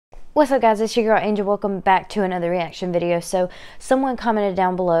What's up guys, it's your girl Angel. Welcome back to another reaction video. So someone commented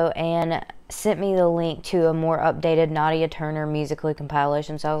down below and sent me the link to a more updated Nadia Turner Musical.ly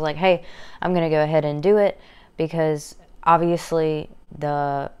compilation. So I was like, hey, I'm going to go ahead and do it because obviously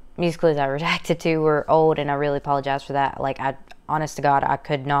the Musical.lys I reacted to were old and I really apologize for that. Like, honest to God, I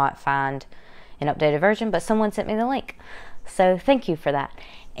could not find an updated version, but someone sent me the link. So thank you for that.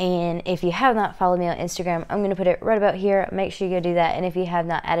 And if you have not followed me on Instagram, I'm going to put it right about here. Make sure you go do that. And if you have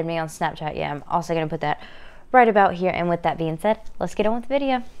not added me on Snapchat yet, I'm also going to put that right about here. And with that being said, let's get on with the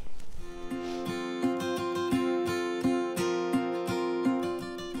video.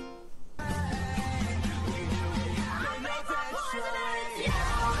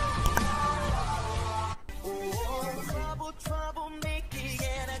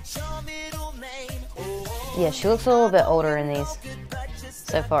 Yeah, she looks a little bit older in these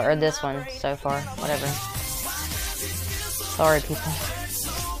so far, or this one so far, whatever. Sorry, people.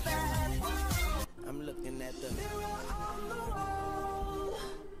 I'm looking at the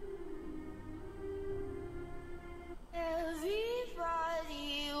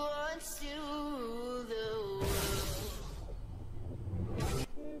everybody wants to rule the world.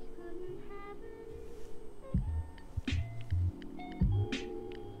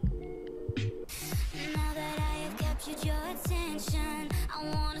 Now that I have captured your attention, I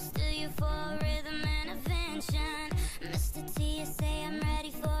wanna steal you for a rhythm intervention. Mr. T, you say I'm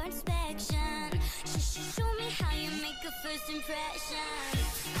ready for inspection. Show me how you make a first impression.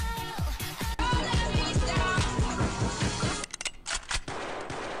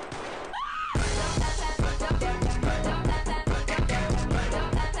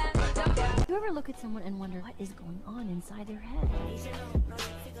 You ever look at someone and wonder what is going on inside their head?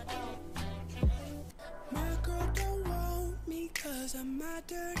 Cause of my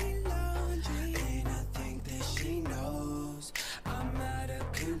dirty laundry, and I think that she knows I'm out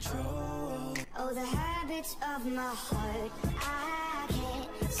of control. Oh, the habits of my heart, I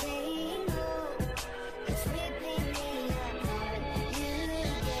can't say no. It's ripping me apart. You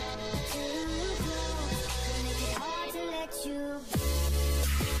get too close, make it hard to let you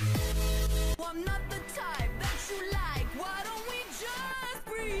go. I'm not the type that you like. Why don't we just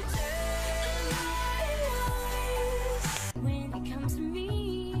pretend?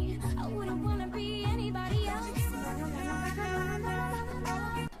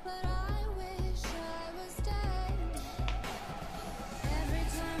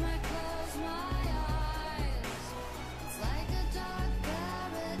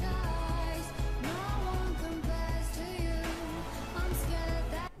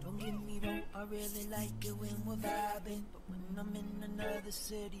 I really like it when we're vibing, but when I'm in another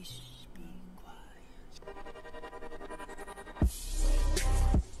city, shh, be quiet.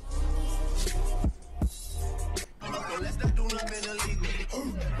 Let's not do nothing illegal.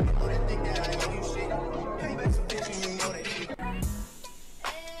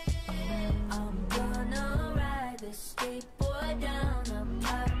 I'm gonna ride the skateboard down the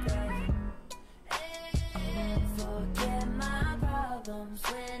parkway. Forget my problems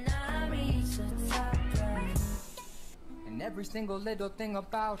when I reach the top right. And every single little thing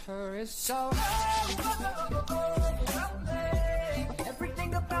about her is so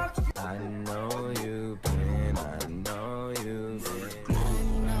everything about you. I know you've been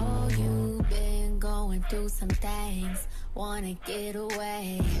going through some things. Wanna get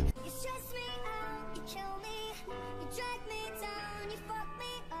away. You stress me out, you kill me, you drag me down, you fuck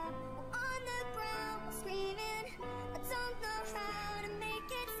me up. I'm on the ground, screaming, I don't know how to make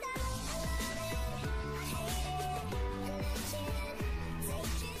it stop. I hate it, and I can't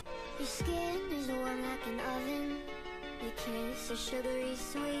take it. Your skin is warm like an oven, your kiss is sugary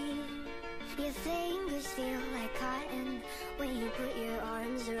sweet. Your fingers feel like cotton when you put your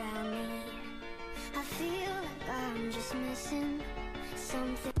arms around me. I feel like I'm just missing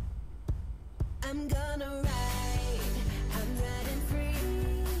something. I'm gonna ride, I'm riding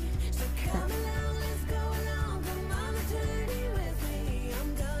free. So come along, let's go along, come on a journey with me.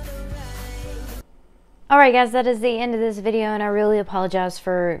 I'm gonna ride. Alright guys, that is the end of this video, and I really apologize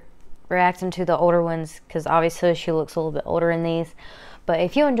for reacting to the older ones because obviously she looks a little bit older in these. But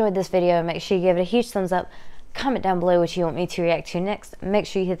if you enjoyed this video, make sure you give it a huge thumbs up. Comment down below what you want me to react to next. Make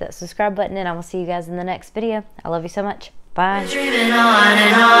sure you hit that subscribe button, and I will see you guys in the next video. I love you so much. Bye. We're dreaming on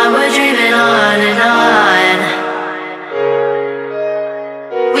and on, we're dreaming on and on.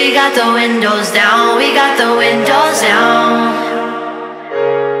 We got the windows down, we got the windows down.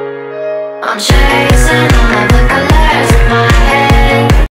 I'm chasing